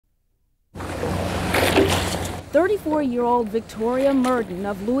34-year-old Victoria Murden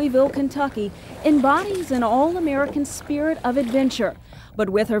of Louisville, Kentucky, embodies an all-American spirit of adventure. But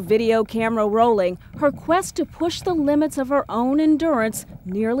with her video camera rolling, her quest to push the limits of her own endurance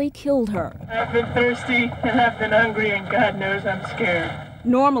nearly killed her. I've been thirsty, and I've been hungry, and God knows I'm scared.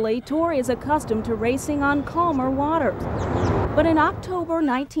 Normally, Tori is accustomed to racing on calmer waters. But in October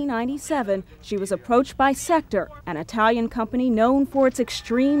 1997, she was approached by Sector, an Italian company known for its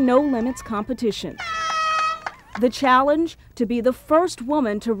extreme no-limits competition. The challenge, to be the first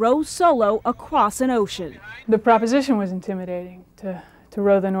woman to row solo across an ocean. The proposition was intimidating. To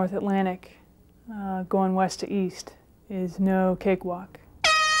row the North Atlantic, going west to east, is no cakewalk.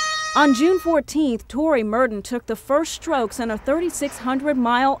 On June 14th, Tori Murden took the first strokes in a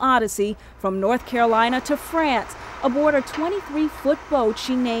 3,600-mile odyssey from North Carolina to France aboard a 23-foot boat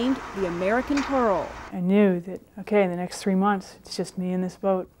she named the American Pearl. I knew that, okay, in the next 3 months, it's just me and this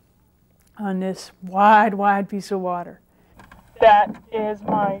boat on this wide, wide piece of water. That is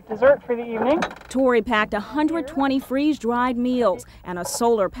my dessert for the evening. Tori packed 120 freeze-dried meals, and a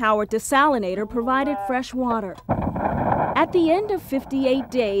solar-powered desalinator provided fresh water. At the end of 58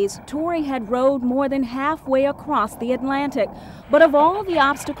 days, Tori had rowed more than halfway across the Atlantic. But of all the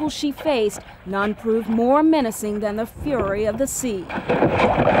obstacles she faced, none proved more menacing than the fury of the sea.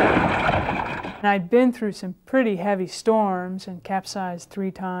 And I'd been through some pretty heavy storms and capsized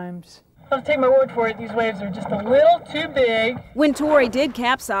 3 times. I'll take my word for it, these waves are just a little too big. When Tori did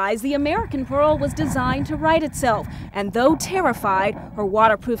capsize, the American Pearl was designed to right itself, and though terrified, her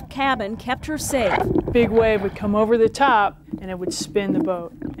waterproof cabin kept her safe. Big wave would come over the top, and it would spin the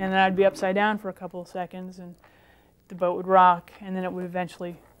boat. And then I'd be upside down for a couple of seconds, and the boat would rock, and then it would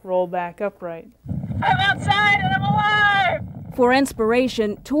eventually roll back upright. I'm outside and I'm alive! For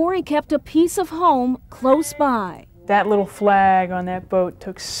inspiration, Tori kept a piece of home close by. That little flag on that boat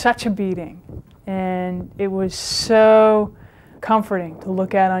took such a beating, and it was so comforting to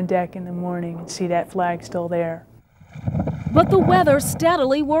look out on deck in the morning and see that flag still there. But the weather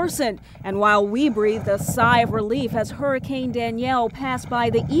steadily worsened, and while we breathed a sigh of relief as Hurricane Danielle passed by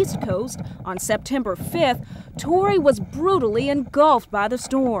the East Coast on September 5th, Tori was brutally engulfed by the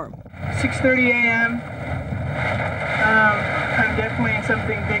storm. 6:30 a.m. I'm definitely in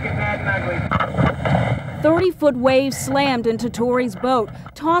something big and bad and ugly. 30-foot waves slammed into Tori's boat,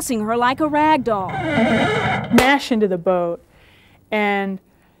 tossing her like a rag doll. Smash into the boat, and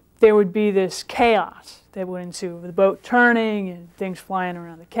there would be this chaos that would ensue, the boat turning and things flying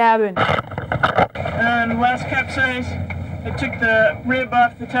around the cabin. And last capsize, I took the rib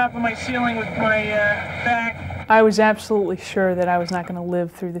off the top of my ceiling with my back. I was absolutely sure that I was not going to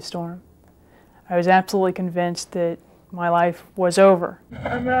live through the storm. I was absolutely convinced that my life was over.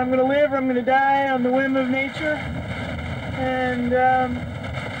 I'm going to live or I'm going to die on the whim of nature. And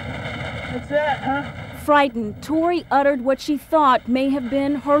that's that, huh? Frightened, Tori uttered what she thought may have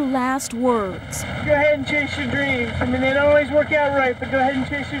been her last words. Go ahead and chase your dreams. I mean, they don't always work out right, but go ahead and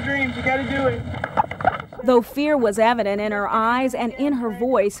chase your dreams. You got to do it. Though fear was evident in her eyes and in her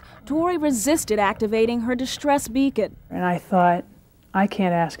voice, Tori resisted activating her distress beacon. And I thought, I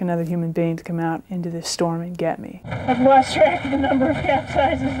can't ask another human being to come out into this storm and get me. I've lost track of the number of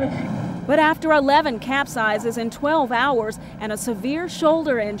capsizes. But after 11 capsizes in 12 hours and a severe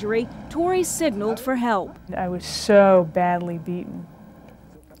shoulder injury, Tori signaled for help. I was so badly beaten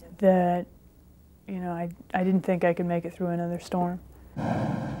that, I didn't think I could make it through another storm.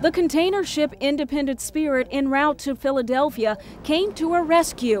 The container ship Independent Spirit, en route to Philadelphia, came to her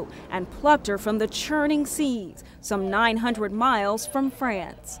rescue and plucked her from the churning seas, some 900 miles from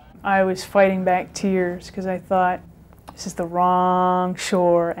France. I was fighting back tears because I thought, this is the wrong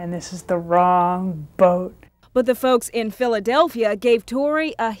shore and this is the wrong boat. But the folks in Philadelphia gave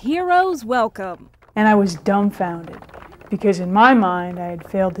Tori a hero's welcome. And I was dumbfounded because in my mind I had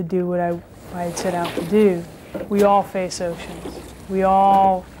failed to do what I had set out to do. We all face oceans. We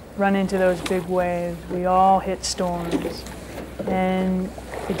all run into those big waves. We all hit storms. And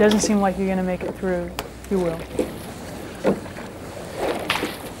it doesn't seem like you're going to make it through. You will.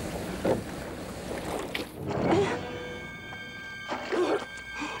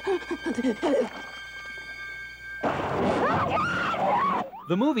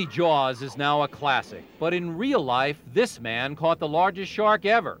 The movie Jaws is now a classic, but in real life, this man caught the largest shark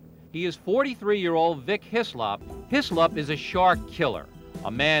ever. He is 43-year-old Vic Hislop. Hislop is a shark killer,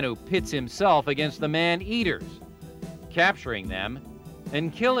 a man who pits himself against the man-eaters, capturing them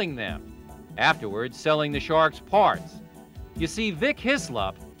and killing them, afterwards selling the sharks' parts. You see, Vic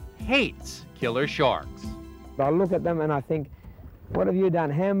Hislop hates killer sharks. I look at them and I think, what have you done?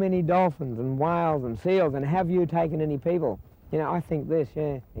 How many dolphins and whales and seals, and have you taken any people? You know, I think this,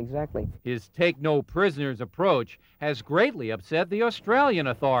 yeah, exactly. His take-no-prisoners approach has greatly upset the Australian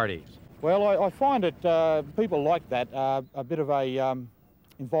authorities. Well, I find it, people like that, a bit of a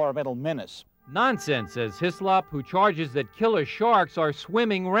environmental menace. Nonsense, says Hislop, who charges that killer sharks are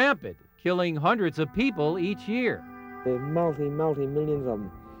swimming rampant, killing hundreds of people each year. There's multi-millions of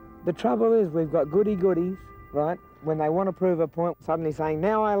them. The trouble is we've got goody-goodies, right? When they want to prove a point, suddenly saying,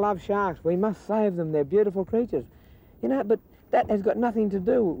 now I love sharks, we must save them, they're beautiful creatures. You know, but that has got nothing to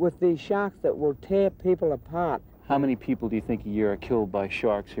do with these sharks that will tear people apart. How many people do you think a year are killed by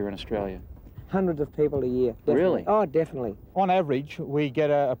sharks here in Australia? Hundreds of people a year. Definitely. Really? Oh, definitely. On average, we get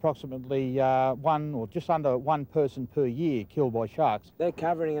approximately one or just under one person per year killed by sharks. They're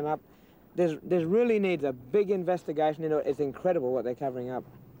covering it up. There's really needs a big investigation into it. It's incredible what they're covering up.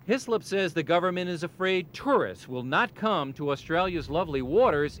 Hislop says the government is afraid tourists will not come to Australia's lovely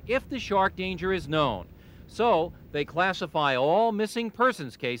waters if the shark danger is known. So they classify all missing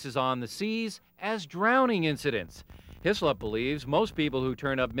persons cases on the seas as drowning incidents. Hislop believes most people who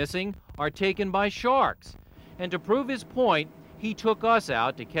turn up missing are taken by sharks. And to prove his point, he took us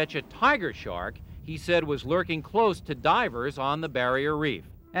out to catch a tiger shark he said was lurking close to divers on the barrier reef.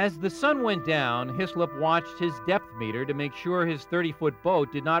 As the sun went down, Hislop watched his depth meter to make sure his 30-foot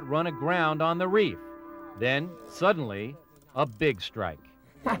boat did not run aground on the reef. Then, suddenly, a big strike.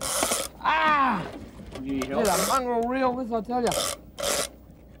 Ah! It's a mongrel reel, this I tell you.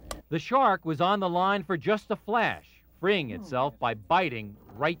 The shark was on the line for just a flash, freeing itself by biting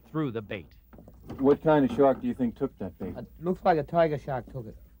right through the bait. What kind of shark do you think took that bait? It looks like a tiger shark took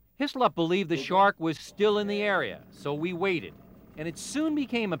it. Hislop believed the shark was still in the area, so we waited. And it soon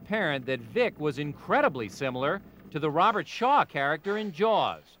became apparent that Vic was incredibly similar to the Robert Shaw character in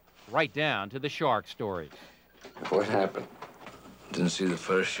Jaws, right down to the shark stories. What happened? Didn't see the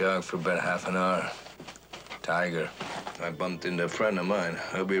first shark for about half an hour. Tiger. I bumped into a friend of mine,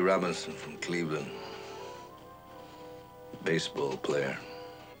 Herbie Robinson from Cleveland. Baseball player.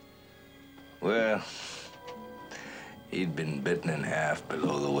 Well, he'd been bitten in half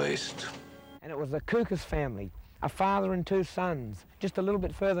below the waist. And it was the Kukas family, a father and two sons, just a little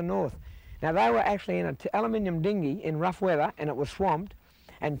bit further north. Now, they were actually in an aluminium dinghy in rough weather, and it was swamped,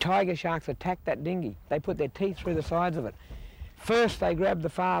 and tiger sharks attacked that dinghy. They put their teeth through the sides of it. First, they grabbed the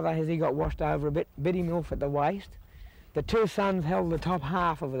father as he got washed over a bit, bit him off at the waist. The two sons held the top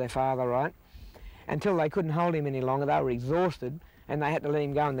half of their father, right, until they couldn't hold him any longer. They were exhausted, and they had to let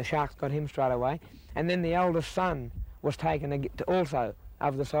him go, and the sharks got him straight away. And then the eldest son was taken also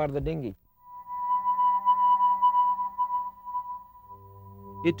over the side of the dinghy.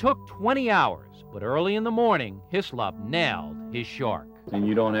 It took 20 hours, but early in the morning, Hislop nailed his shark. And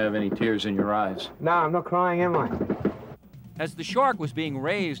you don't have any tears in your eyes? No, I'm not crying, am I? As the shark was being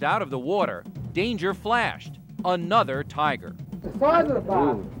raised out of the water, danger flashed. Another tiger. The size of the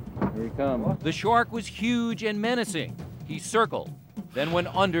bar. Here he comes. The shark was huge and menacing. He circled, then went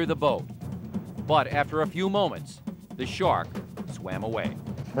under the boat. But after a few moments, the shark swam away.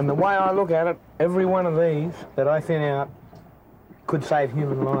 And the way I look at it, every one of these that I thin out could save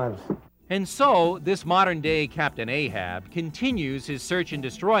human lives. And so, this modern-day Captain Ahab continues his search and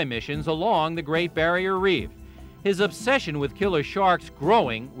destroy missions along the Great Barrier Reef, his obsession with killer sharks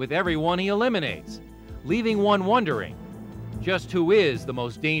growing with every one he eliminates, leaving one wondering, just who is the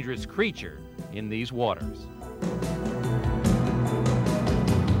most dangerous creature in these waters?